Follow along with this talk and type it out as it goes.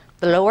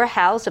The lower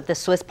house of the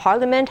Swiss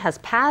parliament has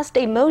passed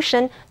a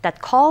motion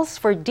that calls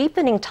for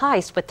deepening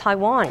ties with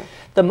Taiwan.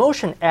 The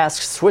motion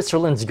asks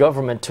Switzerland's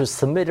government to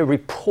submit a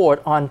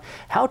report on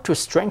how to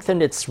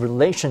strengthen its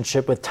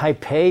relationship with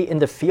Taipei in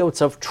the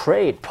fields of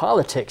trade,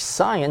 politics,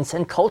 science,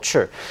 and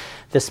culture.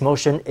 This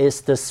motion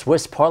is the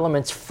Swiss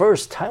parliament's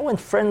first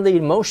Taiwan-friendly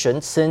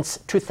motion since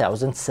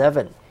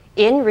 2007.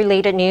 In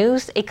related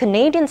news, a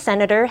Canadian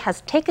senator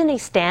has taken a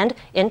stand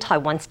in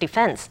Taiwan's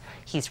defense.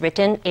 He's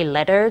written a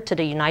letter to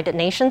the United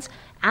Nations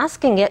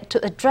asking it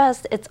to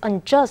address its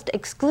unjust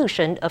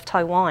exclusion of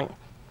Taiwan.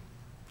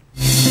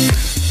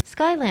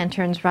 Sky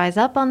lanterns rise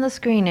up on the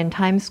screen in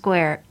Times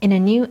Square in a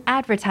new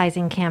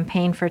advertising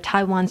campaign for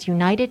Taiwan's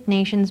United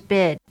Nations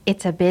bid.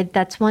 It's a bid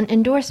that's won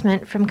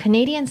endorsement from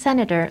Canadian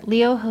Senator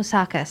Leo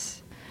Housakis.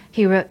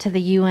 He wrote to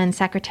the UN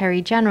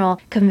Secretary-General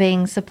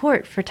conveying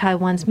support for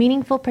Taiwan's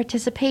meaningful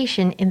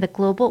participation in the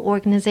global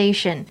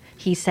organization.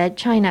 He said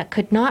China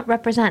could not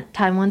represent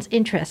Taiwan's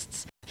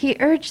interests. He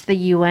urged the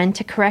UN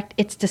to correct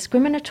its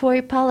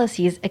discriminatory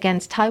policies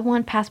against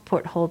Taiwan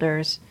passport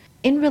holders.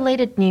 In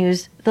related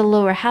news, the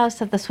lower house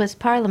of the Swiss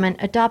parliament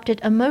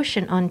adopted a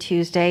motion on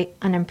Tuesday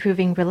on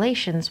improving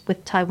relations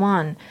with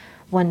Taiwan.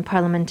 One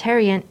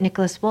parliamentarian,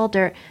 Nicholas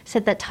Walder,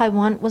 said that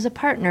Taiwan was a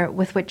partner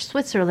with which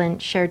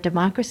Switzerland shared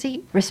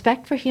democracy,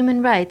 respect for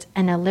human rights,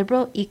 and a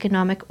liberal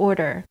economic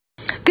order.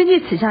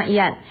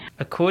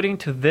 According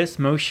to this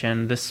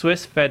motion, the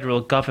Swiss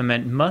federal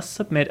government must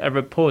submit a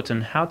report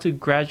on how to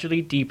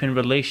gradually deepen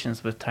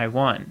relations with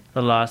Taiwan.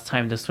 The last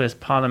time the Swiss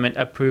parliament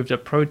approved a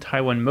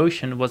pro-Taiwan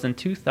motion was in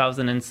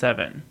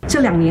 2007.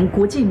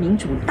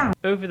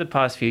 Over the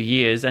past few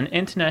years, an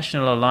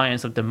international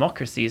alliance of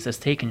democracies has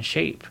taken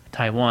shape.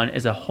 Taiwan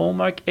is a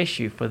hallmark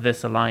issue for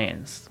this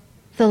alliance.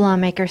 The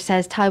lawmaker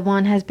says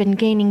Taiwan has been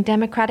gaining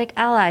democratic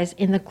allies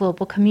in the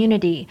global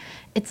community.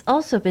 It's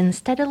also been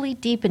steadily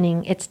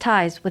deepening its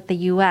ties with the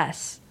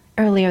U.S.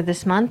 Earlier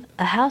this month,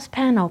 a House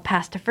panel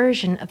passed a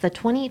version of the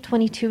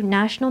 2022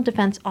 National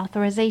Defense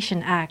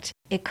Authorization Act.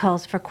 It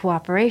calls for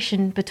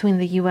cooperation between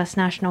the U.S.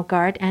 National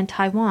Guard and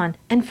Taiwan,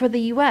 and for the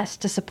U.S.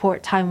 to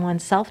support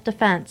Taiwan's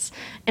self-defense.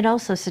 It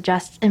also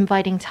suggests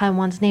inviting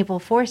Taiwan's naval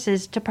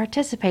forces to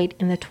participate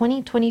in the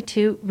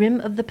 2022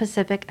 Rim of the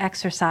Pacific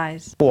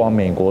exercise. Before,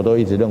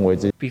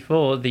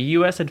 the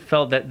U.S. had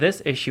felt that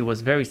this issue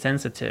was very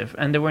sensitive,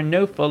 and there were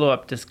no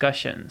follow-up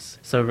discussions.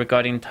 So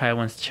regarding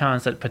Taiwan's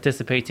chance at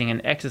participating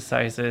in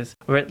exercises,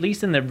 or at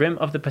least in the Rim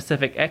of the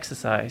Pacific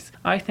exercise,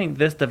 I think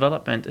this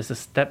development is a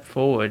step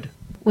forward.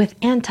 With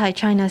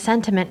anti-China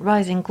sentiment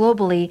rising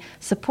globally,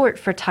 support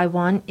for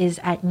Taiwan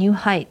is at new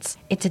heights.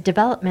 It's a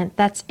development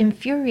that's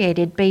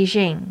infuriated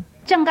Beijing.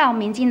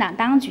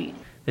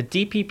 The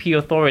DPP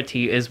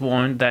authority is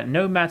warned that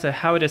no matter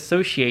how it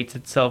associates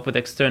itself with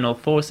external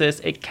forces,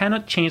 it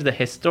cannot change the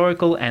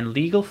historical and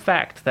legal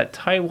fact that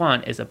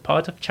Taiwan is a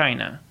part of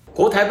China.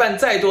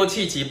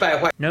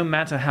 No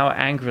matter how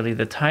angrily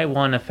the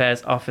Taiwan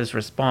Affairs Office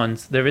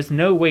responds, there is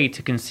no way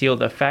to conceal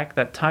the fact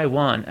that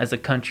Taiwan, as a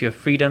country of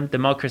freedom,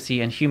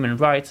 democracy, and human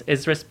rights,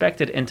 is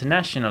respected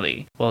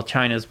internationally, while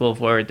China's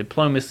World War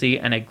diplomacy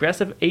and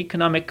aggressive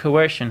economic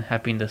coercion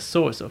have been the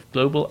source of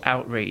global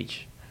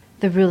outrage.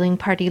 The ruling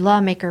party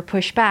lawmaker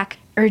pushed back,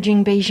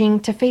 urging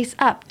Beijing to face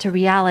up to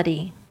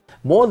reality.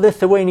 More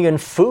Lithuanian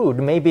food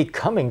may be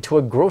coming to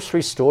a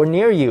grocery store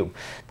near you.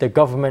 The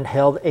government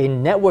held a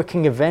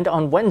networking event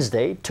on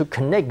Wednesday to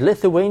connect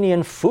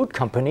Lithuanian food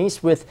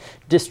companies with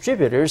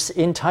distributors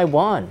in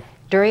Taiwan.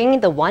 During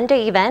the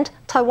one-day event,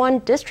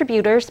 Taiwan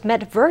distributors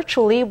met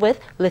virtually with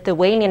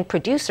Lithuanian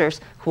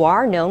producers who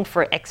are known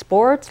for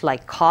exports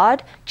like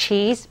cod,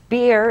 cheese,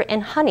 beer,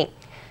 and honey.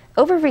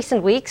 Over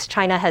recent weeks,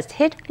 China has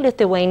hit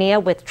Lithuania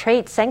with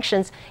trade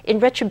sanctions in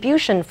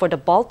retribution for the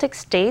Baltic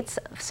states'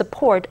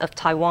 support of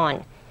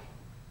Taiwan.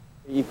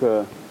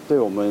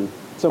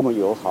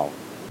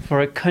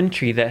 For a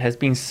country that has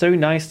been so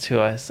nice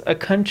to us, a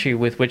country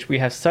with which we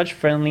have such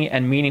friendly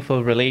and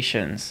meaningful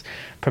relations,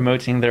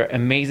 promoting their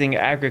amazing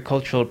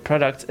agricultural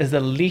products is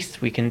the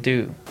least we can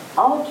do.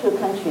 Our two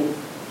countries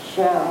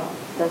share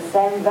the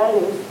same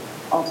values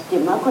of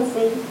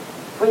democracy,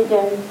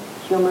 freedom,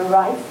 human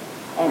rights,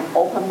 and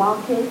open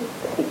market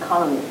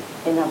economy.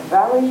 In a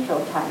very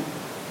short time,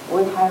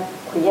 we have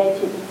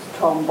created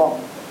strong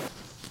bonds.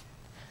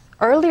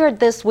 Earlier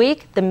this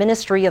week, the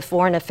Ministry of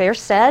Foreign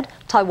Affairs said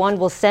Taiwan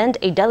will send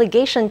a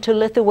delegation to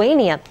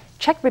Lithuania,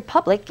 Czech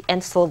Republic,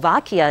 and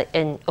Slovakia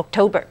in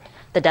October.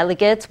 The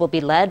delegates will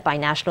be led by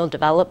National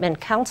Development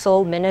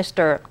Council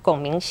Minister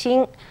Gong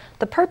Mingxin.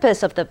 The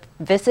purpose of the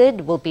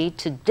visit will be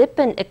to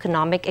deepen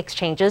economic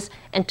exchanges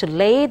and to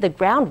lay the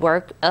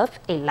groundwork of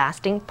a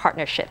lasting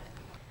partnership.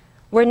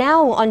 We're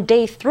now on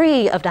day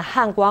 3 of the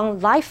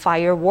Hanguang Live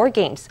Fire War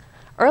Games.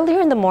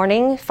 Earlier in the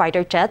morning,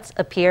 fighter jets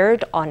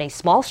appeared on a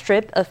small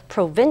strip of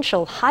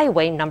Provincial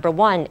Highway No.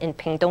 1 in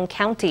Pingdong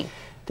County.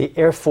 The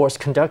Air Force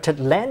conducted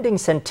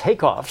landings and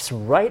takeoffs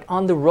right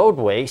on the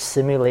roadway,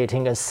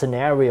 simulating a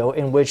scenario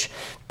in which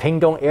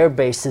Pingdong Air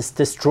Base is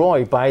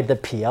destroyed by the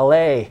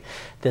PLA.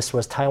 This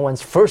was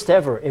Taiwan's first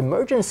ever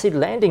emergency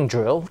landing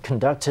drill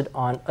conducted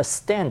on a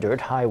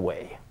standard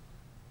highway.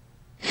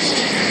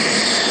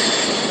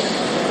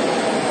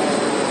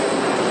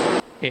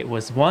 It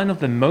was one of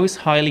the most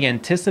highly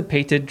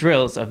anticipated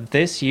drills of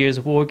this year's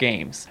War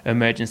Games.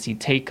 Emergency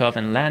takeoff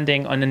and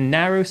landing on a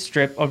narrow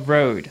strip of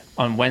road.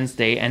 On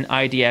Wednesday, an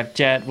IDF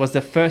jet was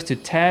the first to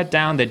tear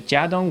down the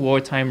Jiadong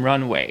wartime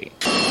runway.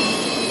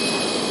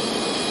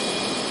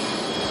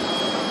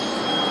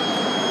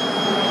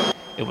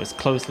 It was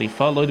closely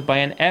followed by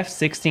an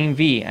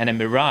F-16V and a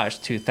Mirage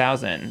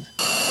 2000.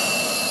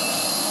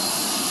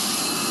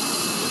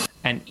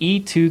 An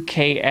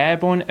E-2K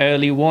airborne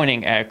early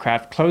warning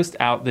aircraft closed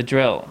out the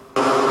drill.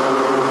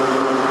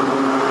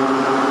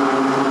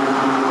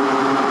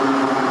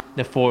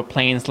 The 4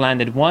 planes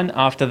landed one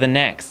after the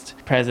next.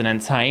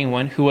 President Tsai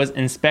Ing-wen, who was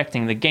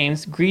inspecting the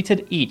games,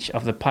 greeted each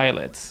of the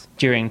pilots.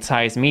 During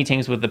Tsai's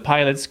meetings with the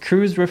pilots,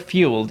 crews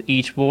refueled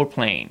each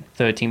warplane.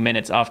 30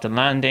 minutes after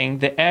landing,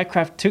 the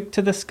aircraft took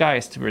to the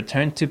skies to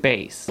return to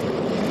base.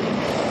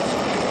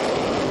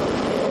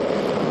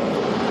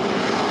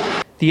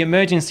 The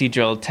emergency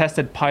drill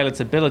tested pilots'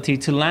 ability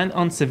to land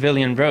on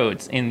civilian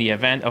roads in the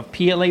event of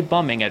PLA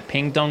bombing at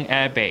Pingdong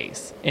Air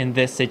Base. In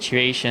this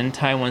situation,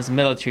 Taiwan's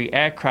military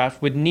aircraft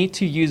would need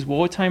to use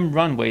wartime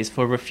runways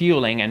for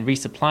refueling and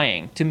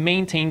resupplying to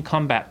maintain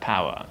combat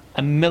power.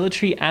 A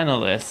military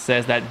analyst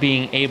says that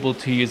being able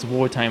to use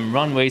wartime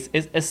runways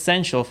is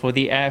essential for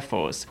the Air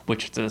Force,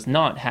 which does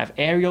not have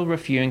aerial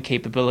refueling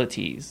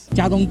capabilities.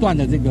 The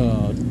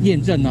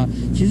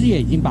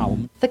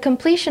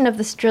completion of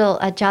this drill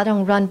at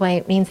Jiadong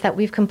Runway means that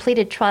we've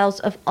completed trials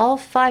of all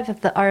 5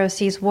 of the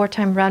ROC's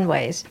wartime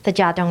runways. The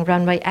Jiadong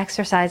Runway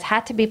exercise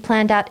had to be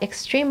planned out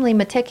extremely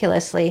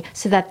meticulously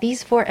so that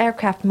these 4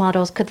 aircraft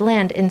models could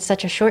land in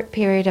such a short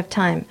period of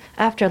time.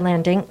 After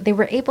landing, they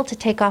were able to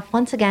take off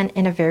once again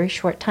in a very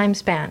short time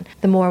span.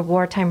 The more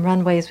wartime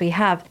runways we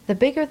have, the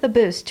bigger the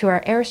boost to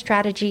our air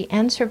strategy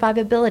and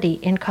survivability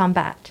in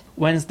combat.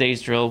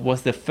 Wednesday's drill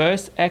was the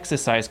first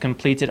exercise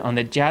completed on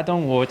the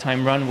Jiadong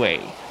wartime runway.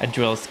 A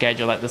drill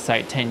scheduled at the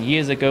site 10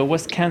 years ago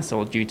was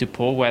cancelled due to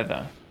poor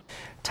weather.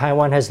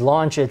 Taiwan has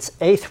launched its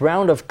 8th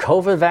round of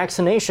COVID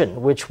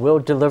vaccination, which will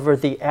deliver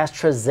the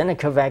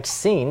AstraZeneca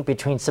vaccine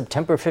between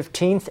September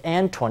 15th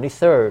and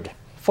 23rd.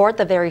 For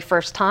the very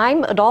first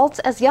time, adults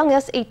as young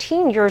as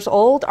 18 years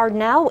old are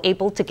now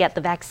able to get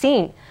the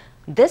vaccine.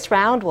 This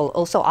round will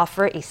also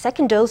offer a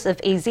second dose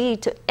of AZ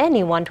to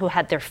anyone who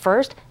had their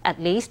first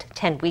at least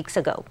 10 weeks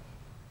ago.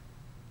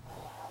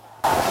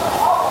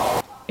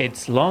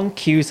 It's long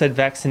queues at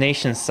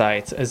vaccination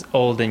sites as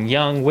old and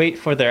young wait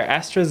for their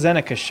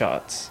AstraZeneca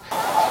shots.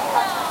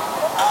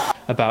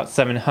 About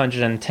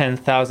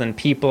 710,000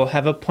 people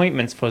have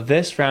appointments for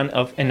this round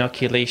of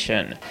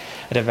inoculation.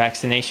 At a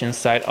vaccination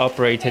site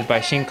operated by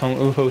Shinkong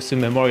Uhosu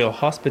Memorial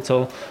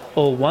Hospital,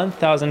 all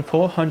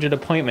 1,400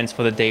 appointments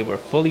for the day were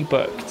fully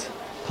booked.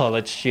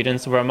 College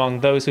students were among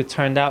those who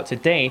turned out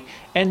today,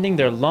 ending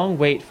their long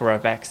wait for a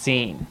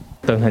vaccine.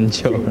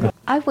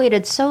 I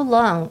waited so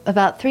long,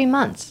 about 3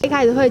 months.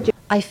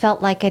 I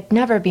felt like it'd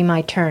never be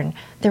my turn.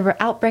 There were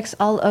outbreaks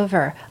all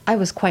over. I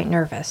was quite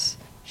nervous.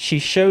 She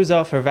shows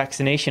off her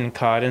vaccination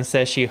card and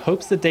says she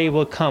hopes the day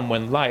will come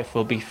when life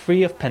will be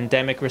free of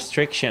pandemic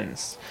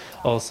restrictions.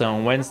 Also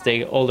on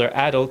Wednesday, older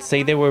adults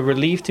say they were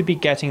relieved to be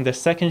getting their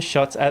second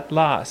shots at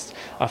last,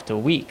 after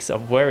weeks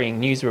of worrying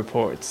news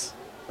reports.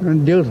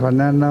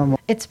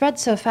 It spread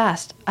so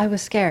fast, I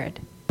was scared.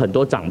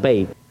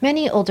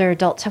 Many older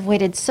adults have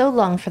waited so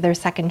long for their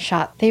second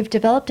shot. They've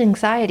developed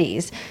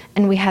anxieties,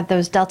 and we had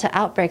those Delta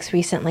outbreaks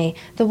recently,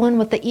 the one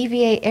with the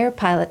EVA air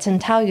pilots in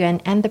Taoyuan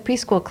and the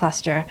preschool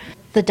cluster.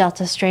 The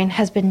Delta strain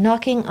has been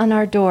knocking on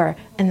our door,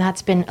 and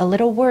that's been a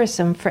little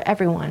worrisome for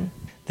everyone.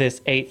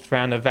 This 8th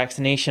round of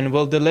vaccination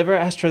will deliver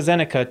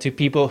AstraZeneca to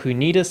people who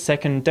need a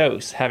second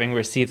dose, having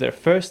received their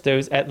first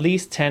dose at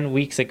least 10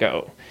 weeks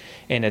ago.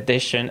 In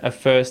addition, a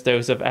first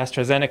dose of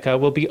AstraZeneca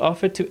will be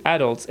offered to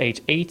adults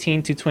aged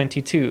 18 to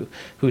 22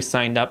 who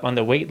signed up on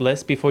the wait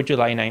list before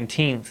July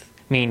 19th.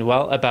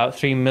 Meanwhile, about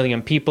 3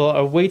 million people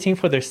are waiting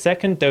for their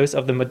second dose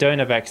of the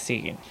Moderna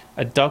vaccine.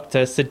 A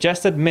doctor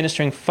suggests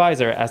administering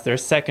Pfizer as their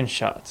second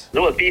shot.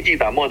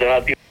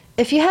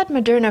 If you had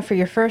Moderna for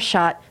your first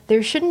shot,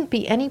 there shouldn't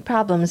be any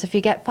problems if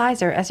you get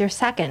Pfizer as your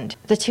second.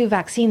 The 2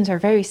 vaccines are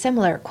very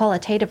similar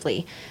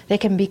qualitatively. They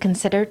can be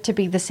considered to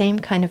be the same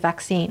kind of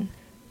vaccine.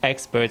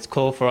 Experts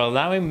call for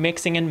allowing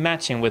mixing and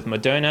matching with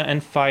Moderna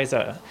and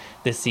Pfizer.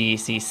 The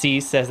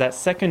CECC says that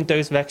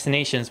second-dose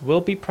vaccinations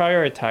will be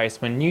prioritized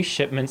when new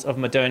shipments of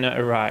Moderna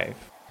arrive.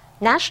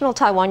 National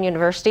Taiwan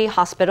University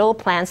Hospital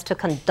plans to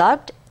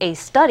conduct a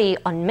study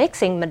on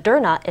mixing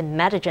Moderna and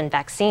Medigen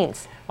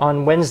vaccines.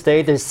 On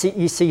Wednesday, the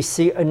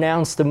CECC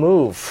announced the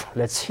move.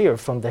 Let's hear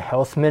from the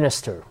health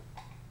minister.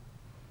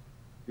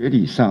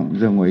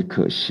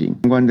 Theoretically,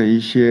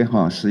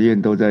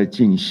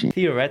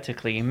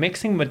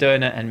 mixing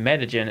Moderna and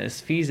Medigen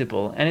is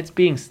feasible and it's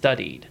being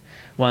studied.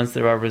 Once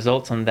there are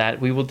results on that,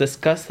 we will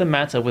discuss the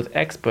matter with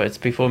experts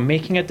before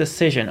making a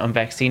decision on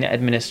vaccine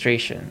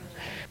administration.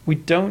 We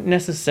don't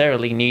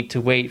necessarily need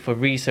to wait for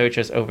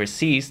researchers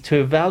overseas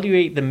to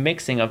evaluate the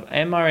mixing of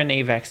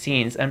mRNA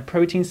vaccines and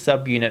protein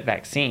subunit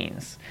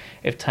vaccines.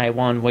 If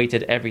Taiwan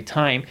waited every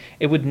time,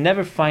 it would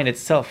never find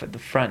itself at the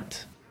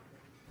front.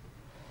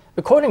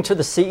 According to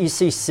the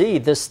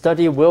CECC, this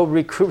study will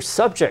recruit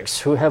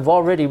subjects who have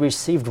already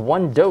received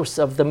one dose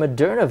of the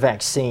Moderna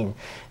vaccine.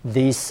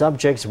 These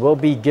subjects will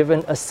be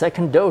given a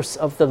second dose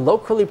of the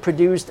locally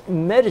produced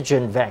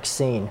Medigen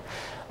vaccine.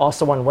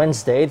 Also on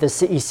Wednesday, the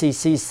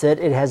CECC said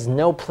it has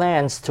no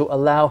plans to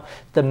allow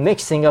the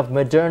mixing of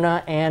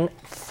Moderna and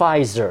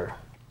Pfizer.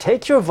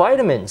 Take your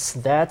vitamins.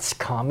 That's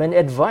common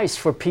advice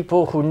for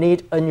people who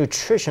need a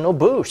nutritional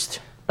boost.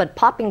 But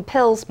popping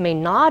pills may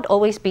not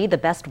always be the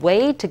best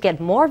way to get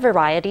more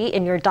variety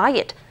in your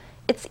diet.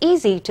 It's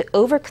easy to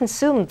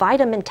overconsume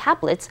vitamin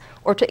tablets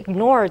or to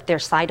ignore their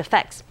side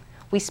effects.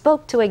 We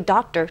spoke to a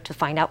doctor to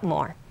find out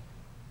more.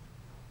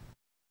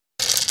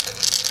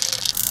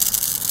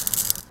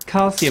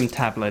 Calcium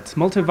tablets,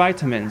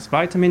 multivitamins,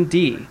 vitamin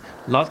D.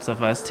 Lots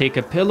of us take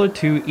a pill or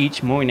two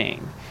each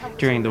morning.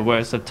 During the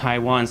worst of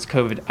Taiwan's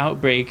COVID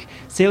outbreak,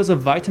 sales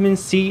of vitamin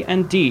C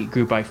and D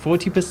grew by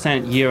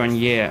 40% year on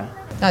year.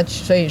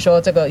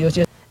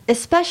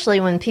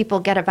 Especially when people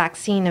get a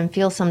vaccine and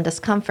feel some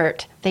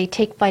discomfort, they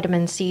take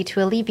vitamin C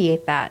to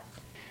alleviate that.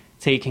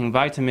 Taking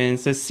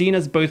vitamins is seen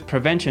as both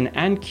prevention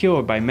and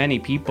cure by many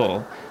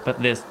people,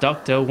 but this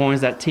doctor warns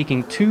that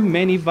taking too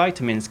many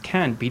vitamins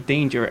can be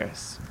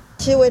dangerous.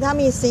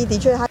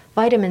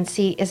 Vitamin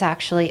C is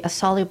actually a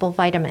soluble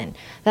vitamin.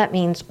 That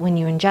means when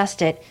you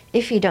ingest it,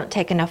 if you don't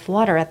take enough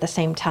water at the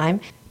same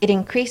time, it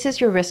increases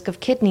your risk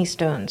of kidney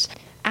stones.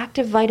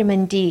 Active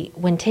vitamin D,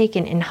 when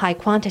taken in high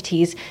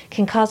quantities,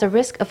 can cause a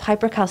risk of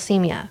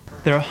hypercalcemia.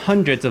 There are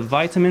hundreds of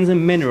vitamins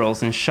and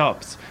minerals in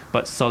shops,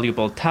 but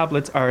soluble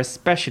tablets are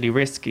especially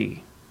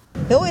risky.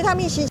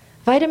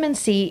 Vitamin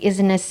C is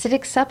an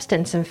acidic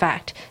substance, in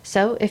fact,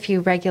 so if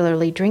you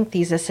regularly drink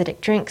these acidic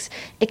drinks,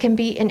 it can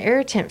be an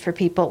irritant for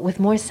people with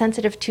more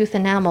sensitive tooth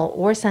enamel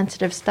or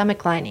sensitive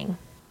stomach lining.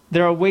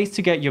 There are ways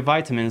to get your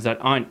vitamins that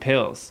aren't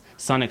pills.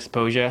 Sun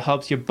exposure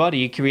helps your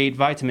body create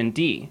vitamin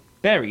D.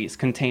 Berries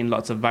contain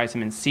lots of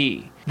vitamin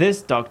C.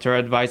 This doctor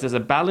advises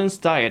a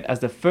balanced diet as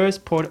the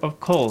first port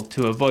of call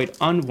to avoid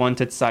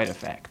unwanted side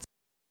effects.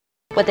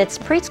 With its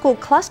preschool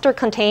cluster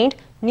contained,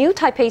 New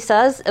Taipei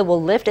says it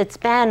will lift its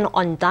ban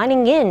on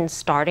dining in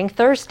starting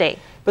Thursday.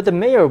 But the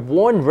mayor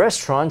warned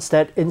restaurants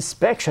that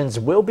inspections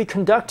will be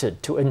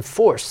conducted to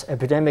enforce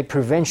epidemic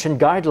prevention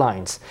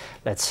guidelines.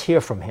 Let's hear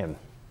from him.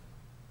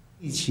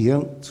 疫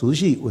情持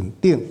续稳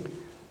定，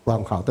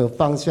往好的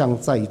方向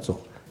在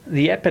走。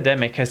 The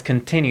epidemic has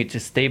continued to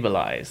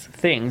stabilize.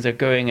 Things are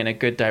going in a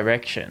good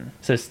direction.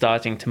 So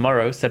starting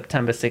tomorrow,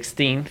 September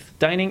 16th,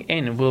 dining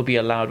in will be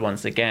allowed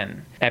once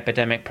again.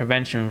 Epidemic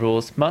prevention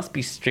rules must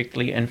be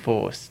strictly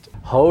enforced.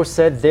 Ho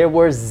said there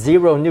were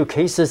 0 new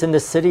cases in the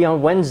city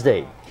on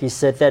Wednesday. He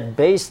said that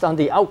based on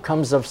the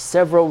outcomes of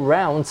several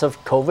rounds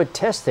of COVID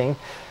testing,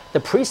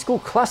 the preschool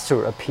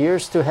cluster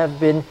appears to have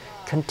been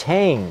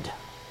contained.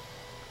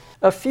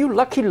 A few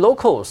lucky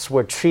locals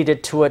were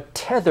treated to a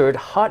tethered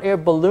hot air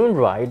balloon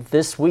ride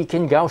this week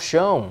in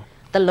Kaohsiung.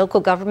 The local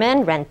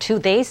government ran 2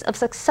 days of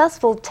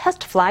successful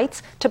test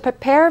flights to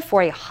prepare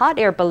for a hot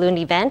air balloon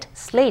event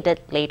slated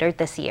later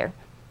this year.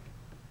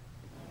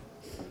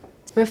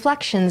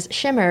 Reflections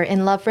shimmer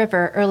in Love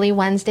River early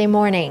Wednesday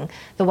morning.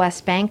 The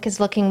West Bank is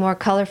looking more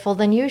colorful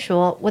than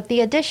usual with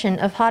the addition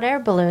of hot air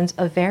balloons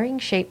of varying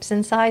shapes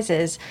and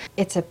sizes.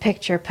 It's a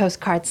picture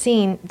postcard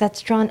scene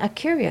that's drawn a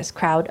curious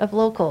crowd of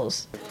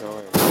locals.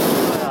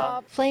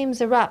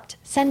 Flames erupt,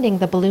 sending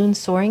the balloon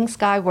soaring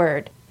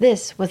skyward.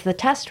 This was the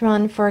test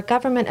run for a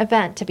government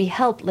event to be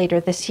held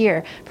later this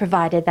year,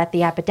 provided that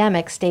the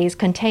epidemic stays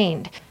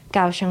contained.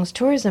 Kaohsiung's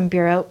Tourism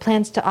Bureau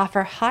plans to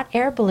offer hot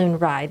air balloon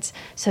rides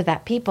so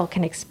that people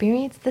can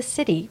experience the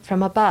city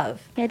from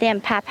above. 有点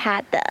怕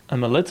怕的。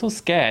 I'm a little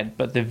scared,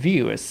 but the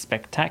view is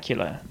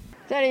spectacular.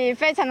 这里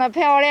非常的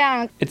漂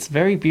亮。 It's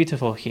very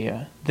beautiful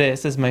here.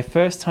 This is my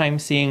first time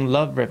seeing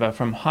Love River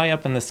from high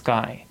up in the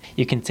sky.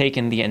 You can take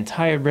in the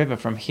entire river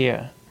from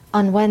here.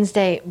 On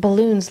Wednesday,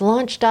 balloons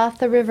launched off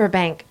the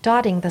riverbank,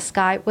 dotting the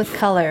sky with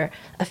color.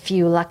 A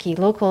few lucky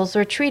locals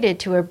were treated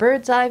to a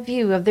bird's-eye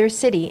view of their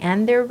city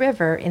and their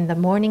river in the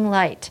morning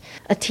light.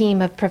 A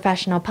team of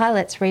professional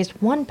pilots raised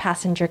 1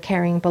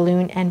 passenger-carrying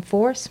balloon and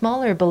 4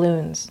 smaller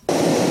balloons.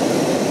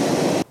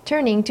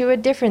 Turning to a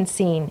different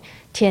scene,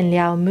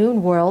 Tianliao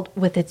Moon World,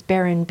 with its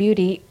barren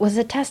beauty, was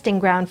a testing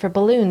ground for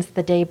balloons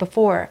the day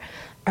before.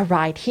 A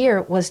ride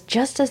here was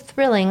just as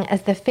thrilling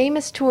as the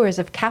famous tours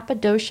of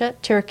Cappadocia,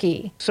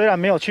 Turkey.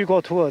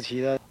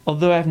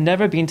 Although I've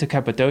never been to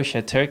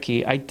Cappadocia,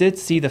 Turkey, I did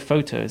see the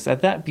photos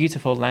of that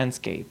beautiful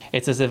landscape.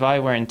 It's as if I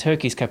were in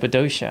Turkey's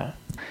Cappadocia.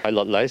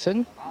 Pilot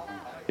license.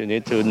 You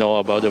need to know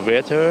about the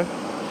weather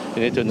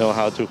You need to know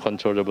how to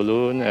control the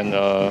balloon and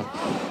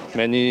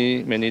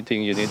many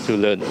things you need to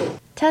learn.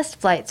 Test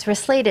flights were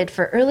slated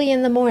for early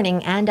in the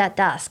morning and at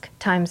dusk,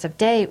 times of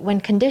day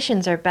when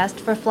conditions are best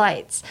for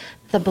flights.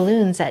 The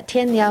balloons at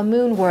Tianliao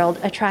Moon World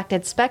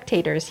attracted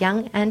spectators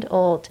young and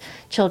old.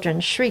 Children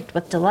shrieked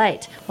with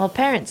delight, while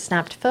parents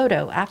snapped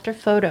photo after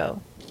photo.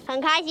 很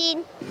开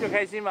心。就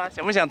开心吗？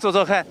想不想做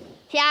做看？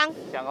想。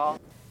想哦。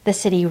 The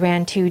city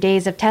ran 2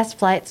 days of test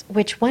flights,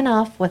 which went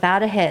off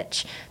without a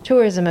hitch.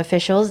 Tourism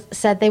officials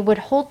said they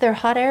would hold their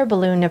hot air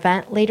balloon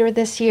event later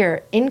this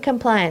year in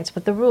compliance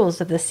with the rules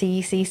of the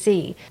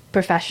CECC.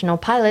 Professional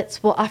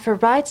pilots will offer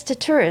rides to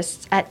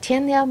tourists at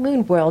Tianliao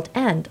Moon World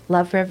and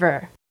Love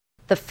River.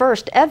 The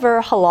first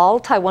ever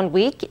Halal Taiwan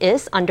Week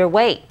is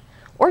underway.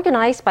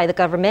 Organized by the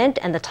government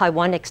and the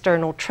Taiwan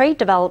External Trade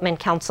Development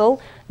Council,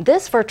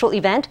 this virtual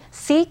event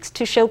seeks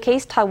to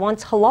showcase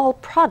Taiwan's halal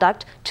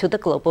product to the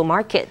global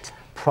market.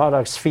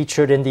 Products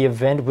featured in the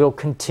event will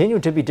continue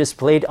to be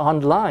displayed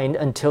online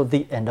until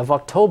the end of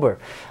October.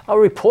 Our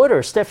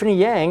reporter Stephanie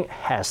Yang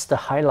has the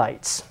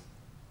highlights.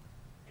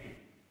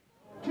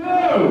 2,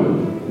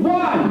 1,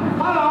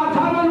 Halal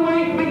Taiwan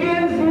Week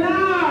begins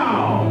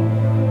now!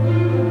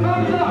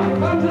 Thumbs up,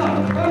 thumbs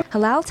up.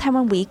 Halal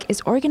Taiwan Week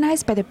is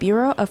organized by the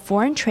Bureau of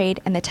Foreign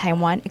Trade and the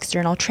Taiwan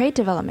External Trade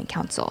Development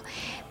Council.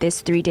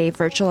 This 3-day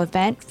virtual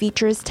event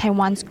features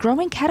Taiwan's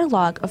growing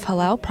catalog of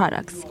halal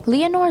products.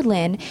 Leonore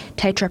Lin,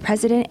 Taitra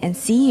president and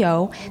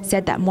CEO,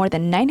 said that more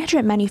than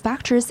 900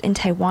 manufacturers in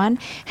Taiwan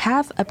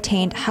have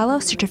obtained halal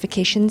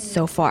certifications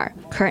so far.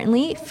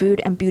 Currently,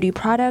 food and beauty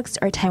products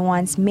are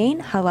Taiwan's main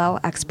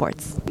halal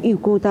exports.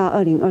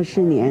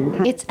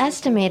 It's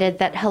estimated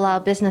that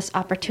halal business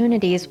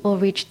opportunities will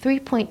reach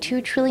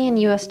 $3.2 trillion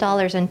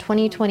in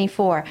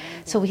 2024,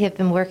 so we have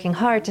been working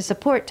hard to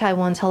support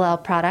Taiwan's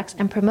halal products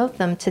and promote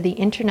them to the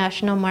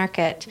international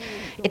market.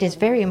 It is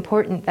very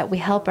important that we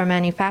help our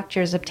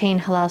manufacturers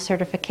obtain halal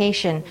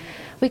certification.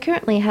 We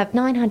currently have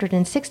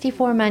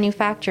 964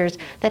 manufacturers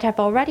that have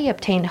already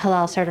obtained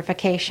halal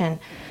certification.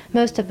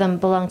 Most of them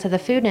belong to the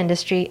food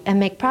industry and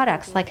make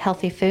products like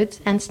healthy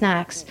foods and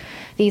snacks.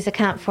 These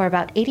account for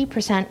about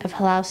 80% of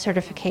halal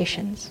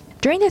certifications.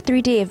 During the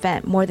 3-day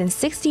event, more than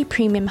 60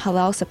 premium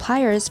halal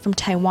suppliers from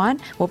Taiwan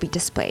will be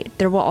displayed.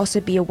 There will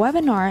also be a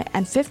webinar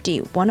and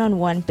 50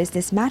 one-on-one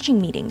business matching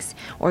meetings.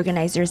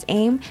 Organizers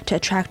aim to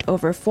attract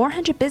over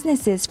 400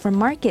 businesses from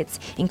markets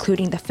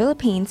including the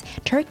Philippines,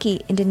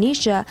 Turkey,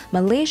 Indonesia,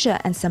 Malaysia,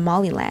 and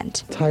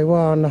Somaliland.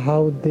 Taiwan,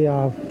 how they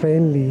are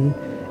friendly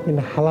in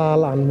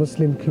halal and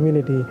Muslim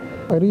community.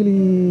 I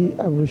really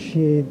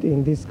appreciate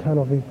in this kind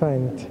of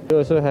event. We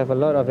also have a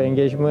lot of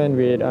engagement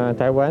with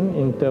Taiwan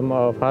in terms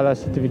of halal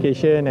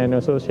certification and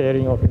also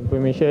sharing of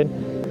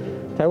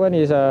information. Taiwan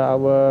is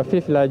our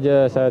 5th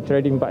largest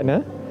trading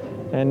partner.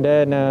 And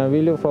then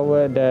we look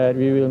forward that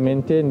we will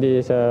maintain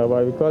this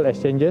what we call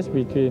exchanges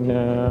between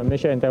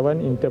Malaysia and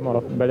Taiwan in terms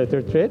of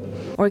bilateral trade.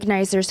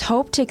 Organizers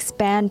hope to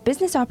expand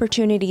business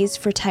opportunities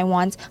for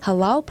Taiwan's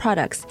halal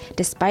products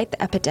despite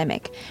the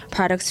epidemic.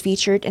 Products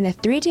featured in the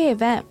 3-day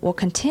event will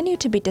continue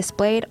to be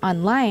displayed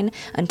online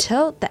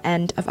until the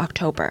end of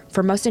October.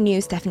 For Mosa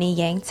News, Stephanie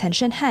Yang,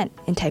 Tenshin Han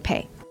in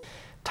Taipei.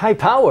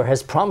 Taipower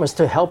has promised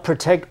to help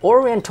protect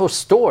oriental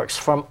storks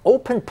from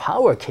open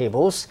power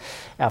cables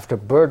after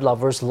bird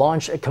lovers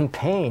launched a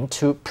campaign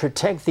to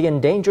protect the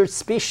endangered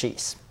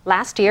species.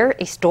 Last year,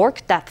 a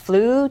stork that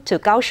flew to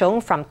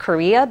Kaohsiung from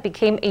Korea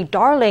became a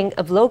darling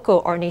of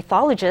local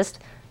ornithologists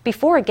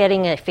before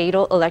getting a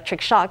fatal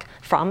electric shock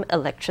from an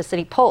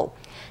electricity pole.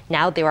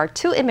 Now there are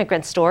 2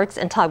 immigrant storks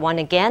in Taiwan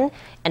again,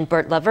 and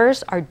bird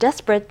lovers are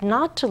desperate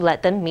not to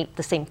let them meet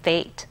the same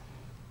fate.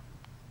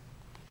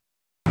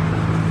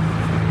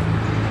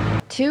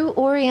 2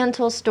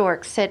 oriental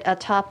storks sit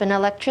atop an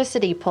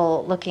electricity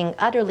pole looking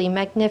utterly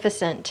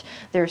magnificent.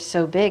 They're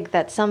so big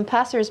that some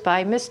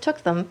passers-by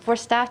mistook them for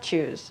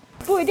statues.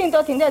 They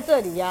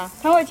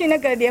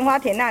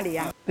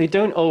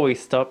don't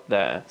always stop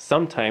there.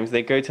 Sometimes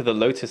they go to the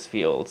lotus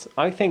fields.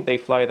 I think they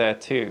fly there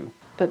too.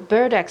 But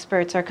bird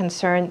experts are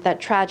concerned that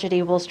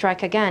tragedy will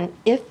strike again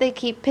if they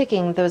keep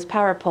picking those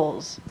power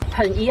poles.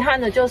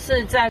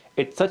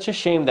 It's such a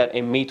shame that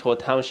in Mituo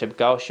Township,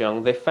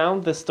 Kaohsiung, they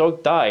found the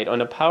stork died on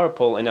a power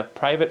pole in a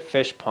private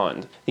fish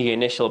pond. The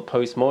initial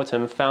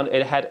post-mortem found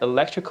it had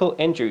electrical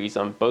injuries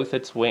on both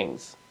its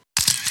wings.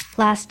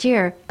 Last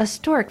year, a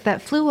stork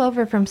that flew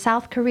over from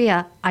South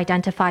Korea,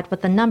 identified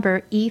with the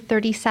number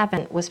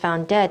E37, was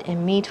found dead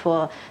in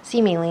Mituo,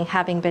 seemingly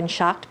having been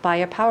shocked by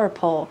a power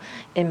pole.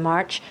 In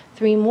March,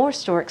 3 more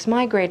storks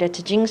migrated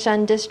to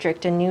Jingshan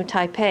District in New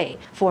Taipei.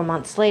 4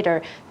 months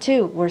later,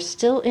 2 were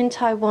still in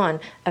Taiwan,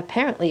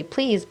 apparently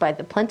pleased by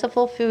the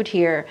plentiful food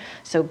here.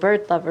 So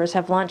bird lovers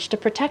have launched a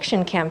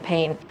protection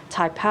campaign.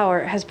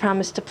 Taipower has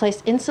promised to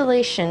place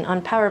insulation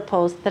on power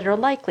poles that are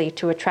likely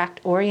to attract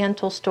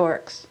oriental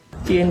storks.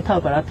 We'll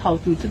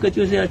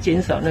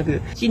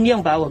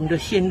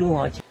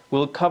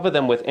cover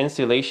them with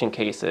insulation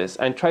cases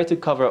and try to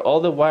cover all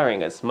the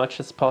wiring as much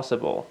as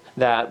possible.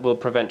 That will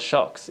prevent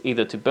shocks,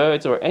 either to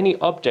birds or any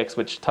objects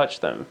which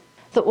touch them.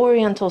 The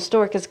oriental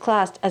stork is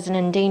classed as an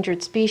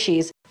endangered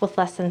species with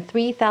less than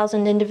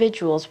 3,000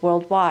 individuals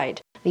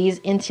worldwide. These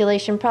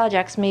insulation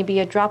projects may be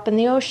a drop in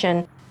the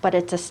ocean, but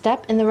it's a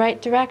step in the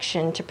right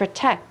direction to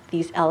protect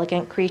these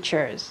elegant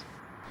creatures.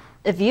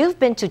 If you've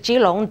been to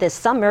Keelung this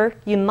summer,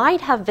 you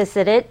might have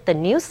visited the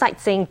new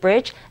sightseeing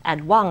bridge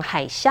at Wang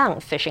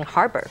Haixiang Fishing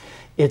Harbor.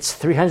 Its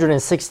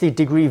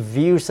 360-degree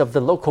views of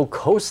the local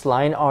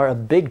coastline are a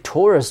big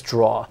tourist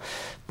draw,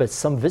 but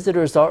some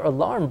visitors are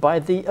alarmed by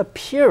the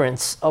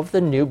appearance of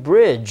the new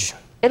bridge.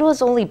 It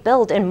was only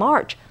built in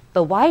March,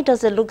 but why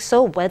does it look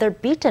so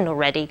weather-beaten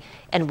already?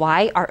 And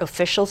why are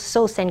officials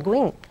so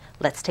sanguine?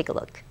 Let's take a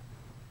look.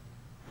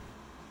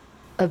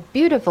 A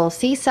beautiful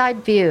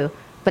seaside view,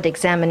 but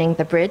examining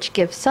the bridge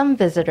gives some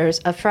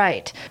visitors a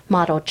fright.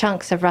 Mottled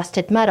chunks of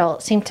rusted metal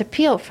seem to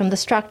peel from the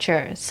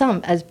structure,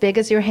 some as big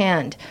as your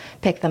hand.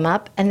 Pick them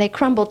up and they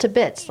crumble to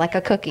bits like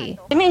a cookie.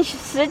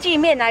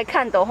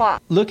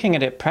 Looking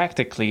at it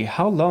practically,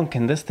 how long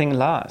can this thing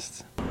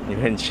last?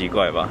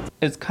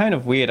 It's kind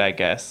of weird, I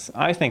guess.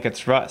 I think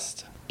it's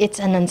rust. It's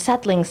an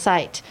unsettling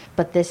sight,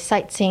 but this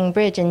sightseeing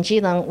bridge in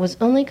Keelung was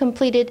only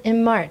completed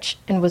in March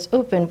and was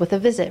opened with a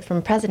visit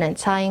from President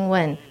Tsai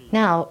Ing-wen.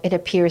 Now it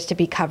appears to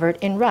be covered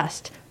in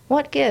rust.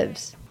 What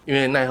gives?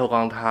 The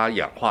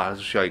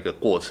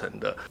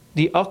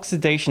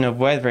oxidation of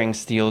weathering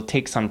steel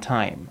takes some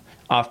time.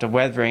 After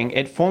weathering,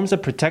 it forms a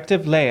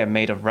protective layer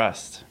made of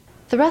rust.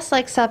 The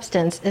rust-like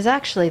substance is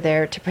actually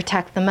there to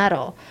protect the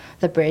metal.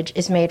 The bridge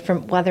is made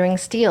from weathering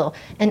steel,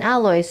 an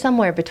alloy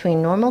somewhere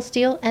between normal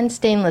steel and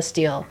stainless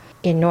steel.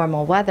 In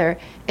normal weather,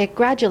 it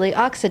gradually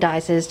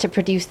oxidizes to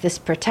produce this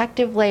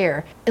protective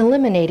layer,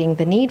 eliminating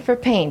the need for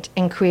paint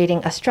and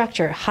creating a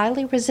structure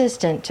highly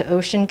resistant to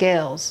ocean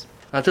gales.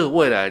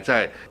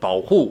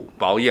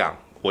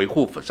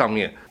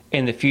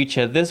 In the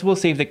future, this will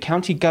save the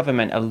county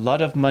government a lot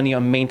of money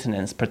on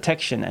maintenance,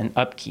 protection, and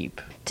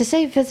upkeep. To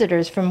save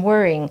visitors from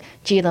worrying,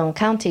 Keelung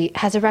County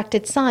has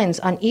erected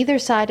signs on either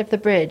side of the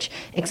bridge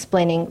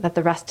explaining that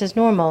the rust is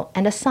normal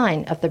and a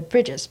sign of the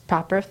bridge's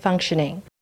proper functioning.